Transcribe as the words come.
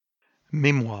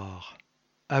Mémoire.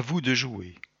 À vous de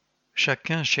jouer.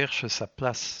 Chacun cherche sa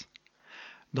place.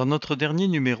 Dans notre dernier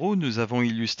numéro, nous avons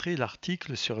illustré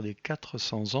l'article sur les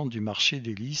 400 ans du marché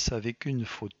des Lys avec une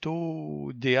photo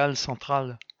des halles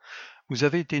centrales. Vous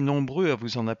avez été nombreux à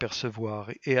vous en apercevoir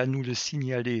et à nous le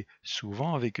signaler,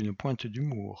 souvent avec une pointe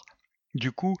d'humour.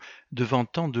 Du coup, devant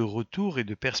tant de retours et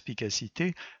de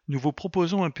perspicacité, nous vous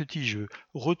proposons un petit jeu.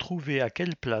 Retrouvez à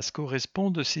quelle place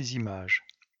correspondent ces images.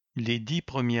 Les 10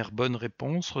 premières bonnes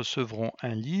réponses recevront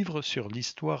un livre sur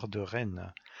l'histoire de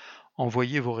Rennes.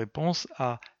 Envoyez vos réponses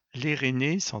à les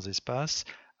Rennais sans espace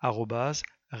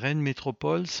 @Rennes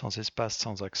Métropole sans espace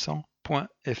sans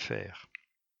accent.fr.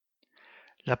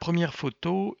 La première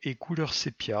photo est couleur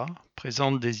sépia,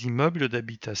 présente des immeubles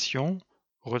d'habitation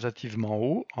relativement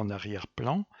hauts en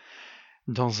arrière-plan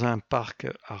dans un parc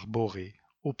arboré.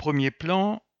 Au premier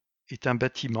plan est un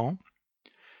bâtiment.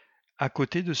 À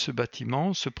côté de ce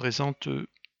bâtiment se présente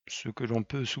ce que l'on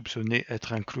peut soupçonner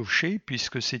être un clocher,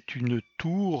 puisque c'est une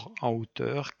tour en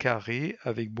hauteur carrée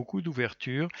avec beaucoup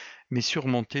d'ouvertures, mais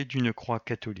surmontée d'une croix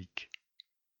catholique.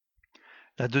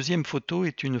 La deuxième photo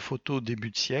est une photo début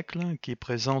de siècle qui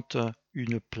présente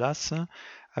une place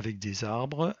avec des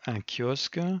arbres, un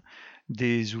kiosque,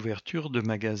 des ouvertures de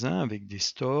magasins avec des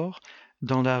stores,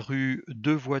 dans la rue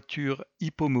 2 voitures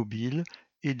hippomobiles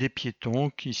et des piétons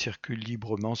qui circulent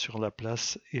librement sur la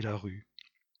place et la rue.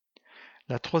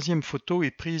 La troisième photo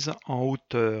est prise en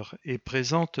hauteur et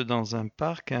présente dans un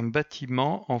parc un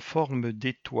bâtiment en forme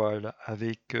d'étoile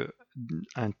avec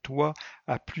un toit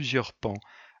à plusieurs pans.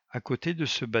 À côté de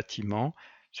ce bâtiment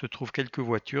se trouvent quelques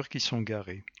voitures qui sont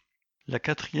garées. La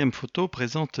quatrième photo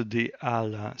présente des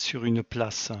halles sur une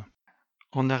place.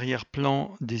 En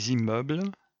arrière-plan, des immeubles.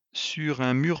 Sur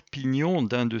un mur pignon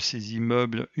d'un de ces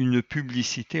immeubles, une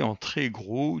publicité en très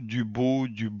gros du beau,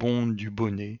 du bon, du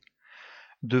bonnet.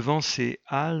 Devant ces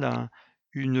halles,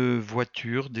 une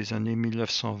voiture des années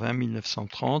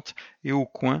 1920-1930 et au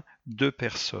coin, 2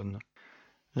 personnes.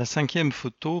 La cinquième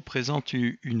photo présente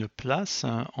une place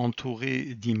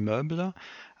entourée d'immeubles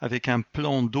avec un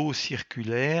plan d'eau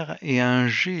circulaire et un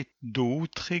jet d'eau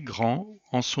très grand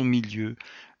en son milieu.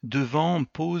 Devant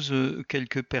posent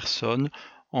quelques personnes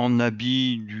en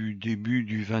habits du début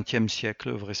du XXe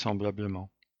siècle vraisemblablement.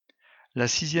 La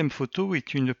sixième photo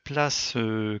est une place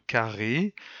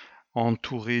carrée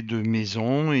entourée de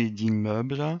maisons et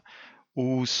d'immeubles.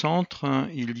 Au centre,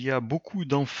 il y a beaucoup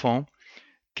d'enfants,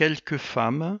 quelques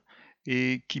femmes,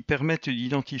 et qui permettent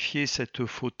d'identifier cette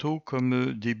photo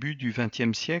comme début du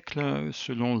XXe siècle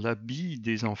selon l'habit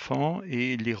des enfants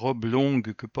et les robes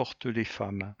longues que portent les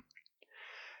femmes.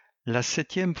 La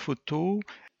septième photo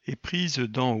est prise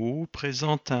d'en haut,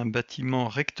 présente un bâtiment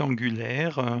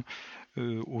rectangulaire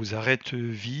aux arêtes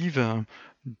vives,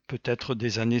 peut-être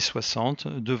des années 60.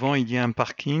 Devant, il y a un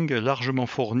parking largement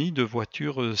fourni de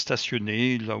voitures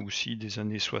stationnées, là aussi des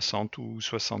années 60 ou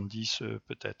 70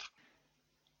 peut-être.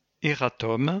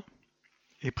 Eratom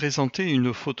est présenté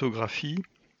une photographie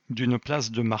d'une place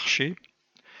de marché.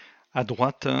 À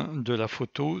droite de la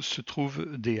photo se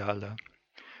trouvent des halles.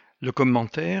 Le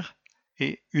commentaire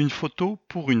est une photo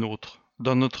pour une autre.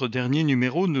 Dans notre dernier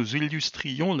numéro, nous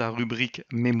illustrions la rubrique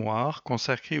Mémoire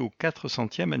consacrée au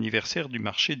 400e anniversaire du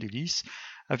marché des Lys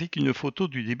avec une photo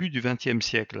du début du XXe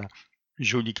siècle.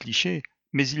 Joli cliché,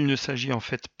 mais il ne s'agit en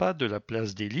fait pas de la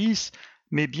place des Lys,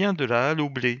 mais bien de la halle au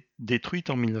blé, détruite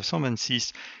en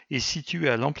 1926 et située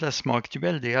à l'emplacement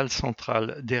actuel des halles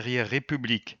centrales, derrière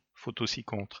République. Photo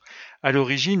ci-contre. À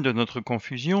l'origine de notre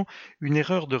confusion, une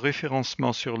erreur de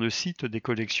référencement sur le site des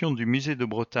collections du musée de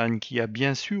Bretagne qui a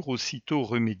bien sûr aussitôt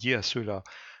remédié à cela.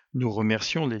 Nous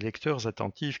remercions les lecteurs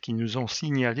attentifs qui nous ont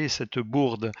signalé cette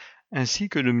bourde, ainsi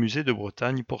que le musée de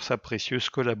Bretagne pour sa précieuse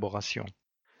collaboration.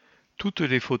 Toutes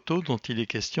les photos dont il est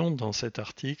question dans cet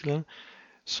article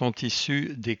sont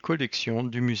issues des collections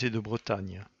du musée de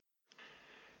Bretagne.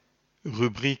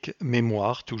 Rubrique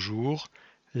Mémoire toujours.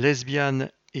 Lesbian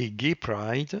et Gay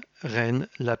Pride, Rennes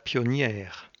la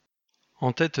pionnière.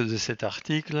 En tête de cet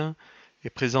article est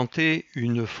présentée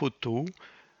une photo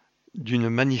d'une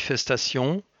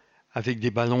manifestation avec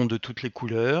des ballons de toutes les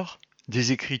couleurs,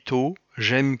 des écriteaux «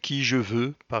 J'aime qui je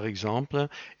veux » par exemple,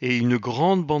 et une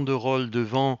grande banderole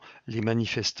devant les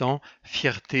manifestants «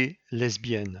 Fierté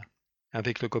lesbienne »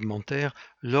 avec le commentaire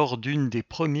 « Lors d'une des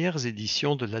premières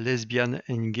éditions de la Lesbian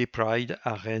and Gay Pride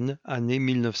à Rennes, année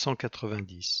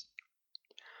 1990 ».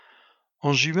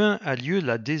 En juin a lieu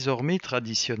la désormais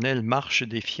traditionnelle marche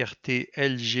des fiertés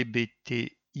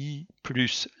LGBTI+,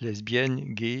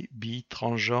 lesbiennes, gays, bi,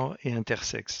 transgenres et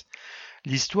intersexes.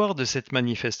 L'histoire de cette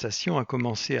manifestation a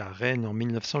commencé à Rennes en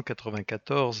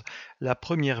 1994, la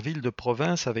première ville de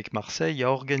province avec Marseille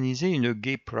à organiser une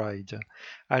Gay Pride,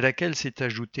 à laquelle s'est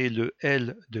ajouté le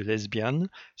L de lesbienne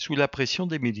sous la pression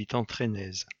des militantes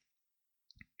rennaises.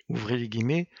 Ouvrez les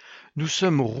guillemets, nous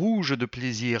sommes rouges de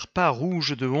plaisir, pas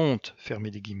rouges de honte, fermez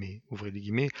les guillemets, ouvrez les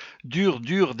guillemets,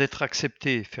 dur d'être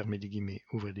accepté, fermez les guillemets,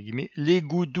 ouvrez les guillemets, les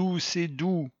goûts doux, c'est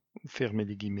doux, fermez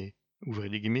les guillemets, ouvrez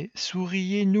les guillemets,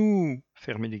 souriez-nous,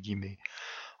 fermez les guillemets.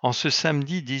 En ce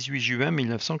samedi 18 juin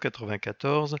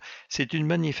 1994, c'est une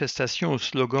manifestation au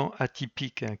slogan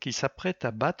atypique qui s'apprête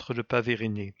à battre le pavé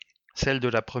rennais. Celle de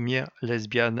la première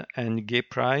Lesbian and Gay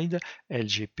Pride,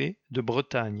 LGP, de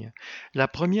Bretagne. La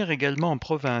première également en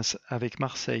province, avec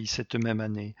Marseille cette même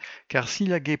année. Car si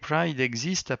la Gay Pride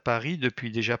existe à Paris depuis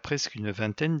déjà presque une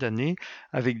vingtaine d'années,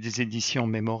 avec des éditions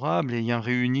mémorables ayant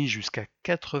réuni jusqu'à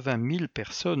 80 000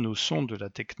 personnes au son de la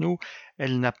techno,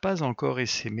 elle n'a pas encore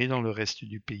essaimé dans le reste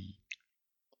du pays.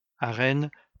 À Rennes,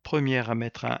 première à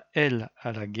mettre un L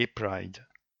à la Gay Pride.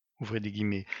 Ouvrez les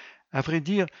guillemets. À vrai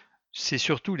dire, c'est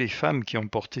surtout les femmes qui ont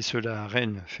porté cela à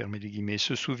Rennes, fermez les guillemets,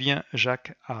 se souvient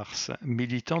Jacques Ars,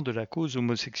 militant de la cause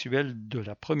homosexuelle de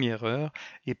la première heure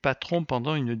et patron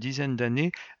pendant une dizaine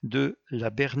d'années de la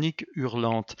Bernique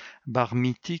Hurlante, bar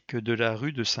mythique de la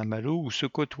rue de Saint-Malo où se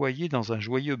côtoyait dans un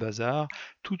joyeux bazar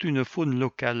toute une faune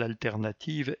locale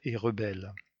alternative et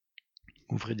rebelle.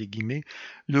 Ouvrez des guillemets,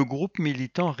 le groupe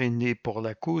militant rennais pour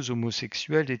la cause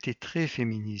homosexuelle était très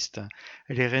féministe.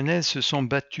 Les Rennaises se sont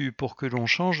battues pour que l'on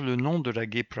change le nom de la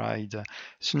Gay Pride.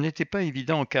 Ce n'était pas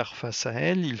évident car face à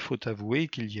elle, il faut avouer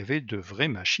qu'il y avait de vrais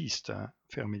machistes,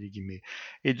 fermez les guillemets,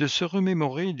 et de se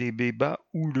remémorer des débats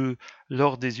houleux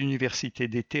lors des universités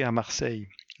d'été à Marseille.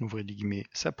 Ouvrez les guillemets,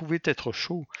 ça pouvait être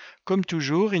chaud. Comme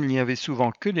toujours, il n'y avait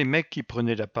souvent que les mecs qui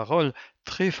prenaient la parole,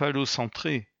 très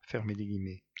phallocentrés, fermez les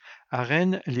guillemets. À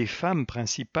Rennes, les femmes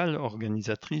principales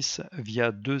organisatrices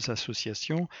via deux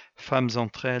associations, Femmes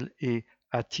entre elles et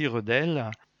À tire d'elle,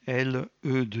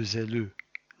 LE2LE.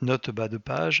 Note bas de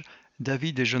page,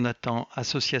 David et Jonathan,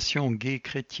 association gay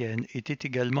chrétienne, étaient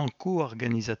également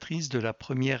co-organisatrices de la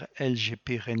première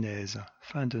LGP rennaise.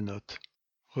 Fin de note.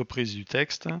 Reprise du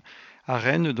texte. À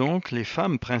Rennes donc, les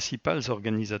femmes principales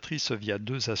organisatrices via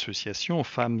deux associations,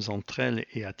 Femmes entre elles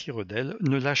et À tire d'elle,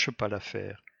 ne lâchent pas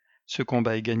l'affaire. Ce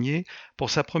combat est gagné. Pour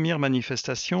sa première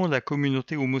manifestation, la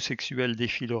communauté homosexuelle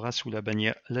défilera sous la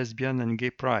bannière Lesbian and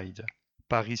Gay Pride.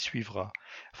 Paris suivra.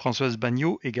 Françoise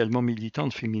Bagnot, également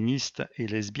militante féministe et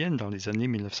lesbienne dans les années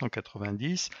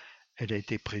 1990, elle a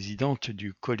été présidente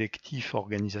du collectif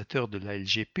organisateur de la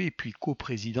LGP puis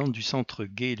coprésidente du centre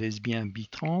gay, lesbien,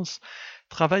 bi-trans,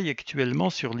 travaille actuellement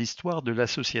sur l'histoire de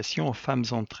l'association Femmes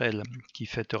entre elles, qui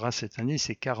fêtera cette année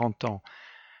ses 40 ans.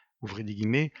 Ouvrez des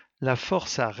guillemets, la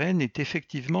force à Rennes est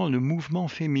effectivement le mouvement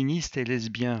féministe et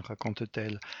lesbien,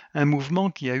 raconte-t-elle, un mouvement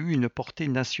qui a eu une portée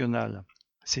nationale.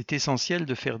 C'est essentiel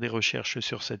de faire des recherches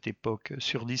sur cette époque,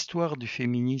 sur l'histoire du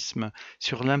féminisme,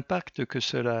 sur l'impact que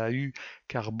cela a eu,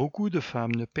 car beaucoup de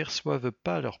femmes ne perçoivent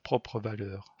pas leurs propres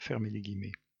valeurs. Fermez les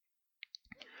guillemets.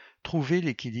 Trouver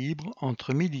l'équilibre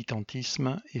entre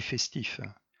militantisme et festif.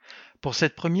 Pour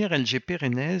cette première LGP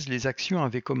rennaise, les actions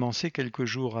avaient commencé quelques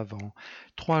jours avant.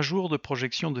 3 jours de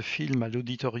projection de films à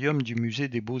l'auditorium du musée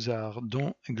des Beaux-Arts,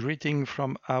 dont Greeting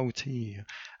from Out Here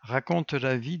raconte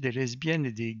la vie des lesbiennes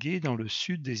et des gays dans le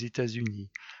sud des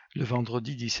États-Unis. Le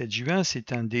vendredi 17 juin,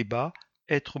 c'est un débat,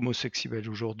 Être homosexuel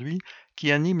aujourd'hui,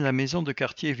 qui anime la maison de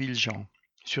quartier Ville.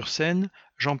 Sur scène,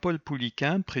 Jean-Paul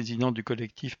Pouliquin, président du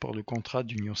collectif pour le contrat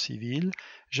d'union civile,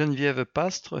 Geneviève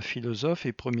Pastre, philosophe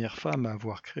et première femme à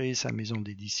avoir créé sa maison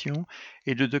d'édition,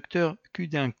 et le docteur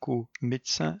Kudenko,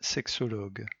 médecin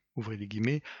sexologue. Ouvrez les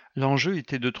guillemets, l'enjeu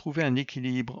était de trouver un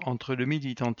équilibre entre le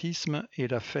militantisme et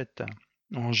la fête.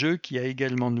 Enjeu qui a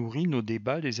également nourri nos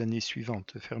débats les années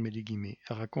suivantes, fermez les guillemets,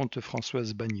 raconte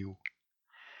Françoise Bagnot.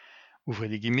 Ouvrez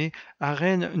les guillemets, à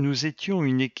Rennes, nous étions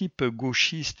une équipe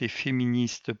gauchiste et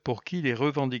féministe pour qui les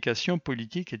revendications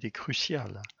politiques étaient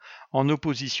cruciales, en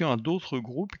opposition à d'autres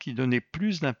groupes qui donnaient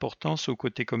plus d'importance au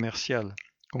côté commercial,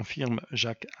 confirme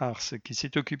Jacques Ars, qui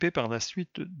s'est occupé par la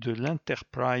suite de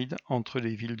l'Interpride entre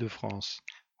les villes de France.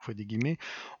 Ouvrez les guillemets,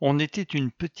 on était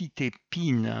une petite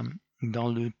épine dans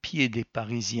le pied des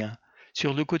Parisiens.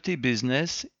 Sur le côté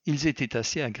business, ils étaient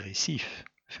assez agressifs.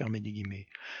 Fermez les guillemets,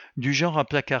 du genre à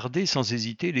placarder sans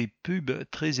hésiter les pubs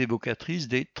très évocatrices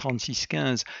des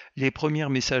 3615, les premières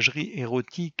messageries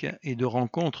érotiques et de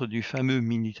rencontres du fameux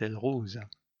Minitel Rose.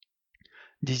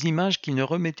 Des images qui ne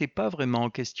remettaient pas vraiment en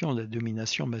question la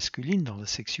domination masculine dans la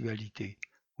sexualité.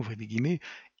 Ouvrez les guillemets,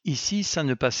 Ici, ça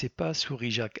ne passait pas, sourit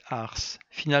Jacques Ars.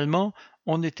 Finalement,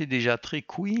 on était déjà très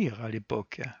queer à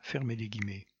l'époque, fermez les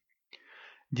guillemets.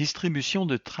 Distribution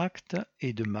de tracts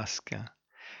et de masques.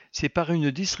 C'est par une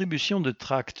distribution de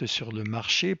tracts sur le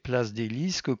marché Place des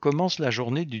Lys que commence la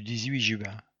journée du 18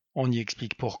 juin. On y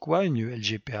explique pourquoi une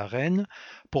LGP à Rennes,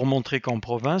 pour montrer qu'en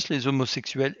province les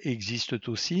homosexuels existent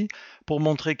aussi, pour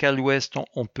montrer qu'à l'ouest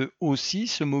on peut aussi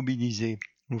se mobiliser.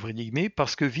 Ouvrez les guillemets,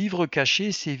 parce que vivre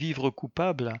caché, c'est vivre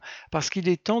coupable, parce qu'il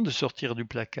est temps de sortir du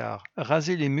placard.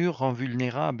 Raser les murs rend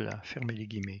vulnérable, fermez les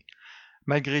guillemets.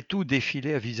 Malgré tout,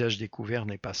 défiler à visage découvert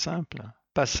n'est pas simple.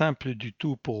 Pas simple du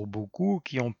tout pour beaucoup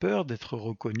qui ont peur d'être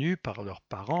reconnus par leurs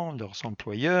parents, leurs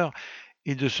employeurs,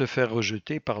 et de se faire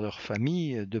rejeter par leur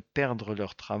famille, de perdre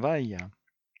leur travail.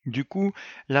 Du coup,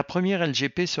 la première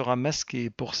LGP sera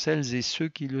masquée pour celles et ceux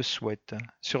qui le souhaitent.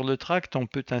 Sur le tract, on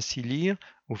peut ainsi lire,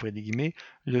 ouvrez les guillemets,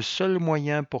 le seul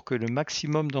moyen pour que le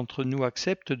maximum d'entre nous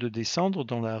accepte de descendre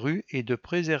dans la rue est de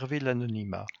préserver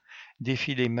l'anonymat.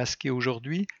 Défiler masqué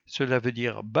aujourd'hui, cela veut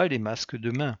dire bas les masques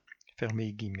demain, fermez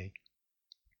les guillemets.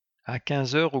 À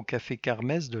 15 heures au café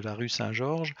Carmès de la rue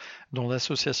Saint-Georges, dont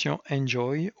l'association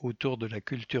Enjoy autour de la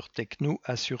culture techno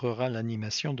assurera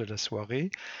l'animation de la soirée.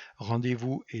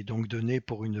 Rendez-vous est donc donné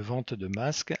pour une vente de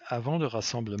masques avant le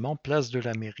rassemblement place de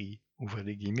la mairie. Ouvrez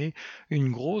les guillemets,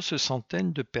 une grosse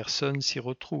centaine de personnes s'y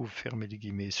retrouvent, fermez les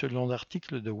guillemets, selon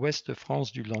l'article de Ouest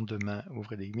France du lendemain,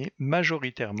 ouvrez les guillemets,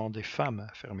 majoritairement des femmes,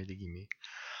 fermez les guillemets.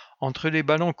 Entre les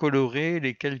ballons colorés,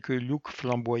 les quelques looks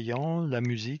flamboyants, la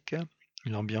musique,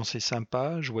 l'ambiance est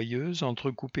sympa, joyeuse,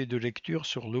 entrecoupée de lectures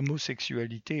sur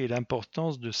l'homosexualité et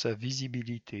l'importance de sa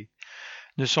visibilité.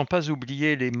 Ne sont pas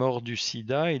oubliés les morts du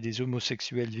sida et des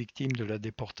homosexuels victimes de la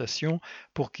déportation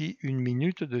pour qui une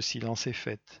minute de silence est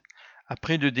faite.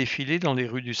 Après le défilé dans les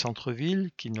rues du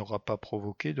centre-ville, qui n'aura pas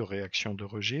provoqué de réaction de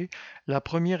rejet, la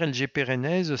première LGP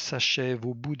rennaise s'achève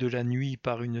au bout de la nuit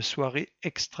par une soirée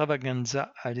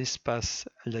extravaganza à l'espace,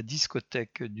 la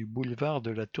discothèque du boulevard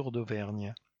de la Tour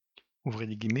d'Auvergne. Ouvrez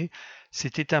les guillemets,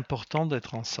 c'était important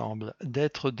d'être ensemble,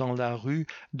 d'être dans la rue,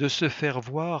 de se faire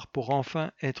voir pour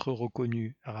enfin être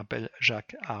reconnu, rappelle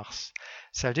Jacques Ars.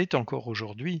 Ça l'est encore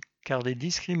aujourd'hui, car les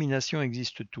discriminations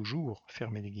existent toujours,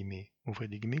 fermez les guillemets, ouvrez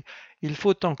les guillemets. Il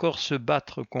faut encore se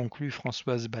battre, conclut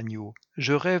Françoise Bagnot.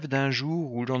 Je rêve d'un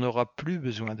jour où l'on n'aura plus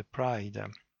besoin de Pride,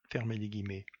 fermez les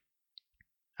guillemets.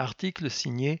 Article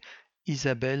signé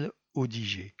Isabelle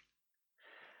Audiger.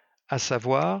 À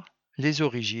savoir, les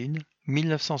origines,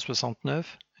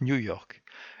 1969, New York.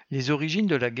 Les origines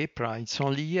de la Gay Pride sont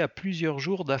liées à plusieurs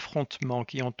jours d'affrontements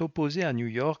qui ont opposé à New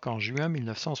York en juin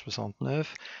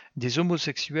 1969 des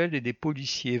homosexuels et des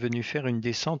policiers venus faire une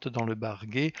descente dans le bar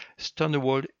gay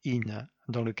Stonewall Inn,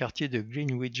 dans le quartier de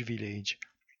Greenwich Village.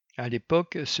 À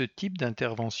l'époque, ce type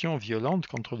d'intervention violente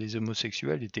contre les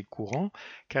homosexuels était courant,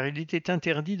 car il était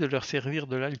interdit de leur servir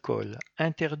de l'alcool,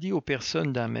 interdit aux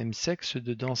personnes d'un même sexe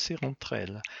de danser entre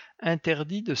elles,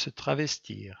 interdit de se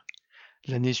travestir.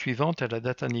 L'année suivante, à la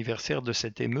date anniversaire de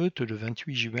cette émeute, le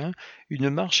 28 juin, une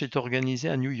marche est organisée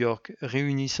à New York,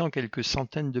 réunissant quelques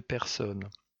centaines de personnes.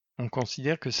 On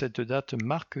considère que cette date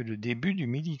marque le début du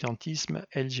militantisme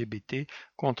LGBT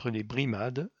contre les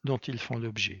brimades dont ils font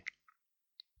l'objet.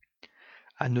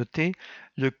 À noter,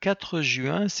 le 4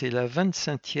 juin, c'est la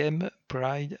 25e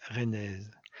Pride rennaise.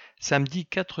 Samedi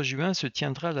 4 juin se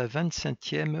tiendra la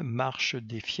 27e Marche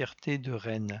des Fiertés de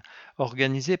Rennes,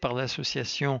 organisée par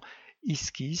l'association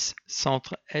ISKIS,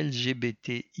 Centre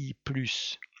LGBTI+.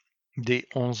 Dès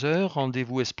 11 heures,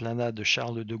 rendez-vous esplanade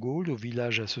Charles de Gaulle au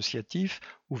village associatif,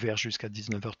 ouvert jusqu'à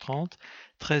 19h30.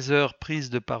 13 heures, prise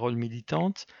de parole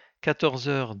militante. 14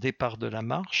 heures, départ de la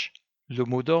marche. Le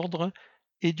mot d'ordre,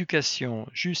 éducation,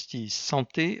 justice,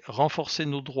 santé, renforcer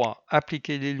nos droits,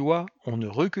 appliquer les lois, on ne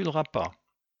reculera pas.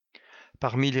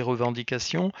 Parmi les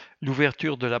revendications,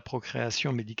 l'ouverture de la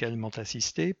procréation médicalement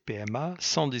assistée, PMA,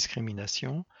 sans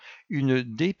discrimination, une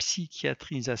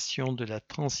dépsychiatrisation de la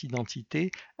transidentité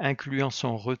incluant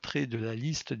son retrait de la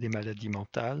liste des maladies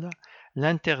mentales,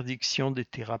 l'interdiction des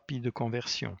thérapies de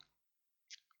conversion.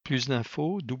 Plus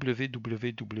d'infos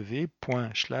www.iskis.org.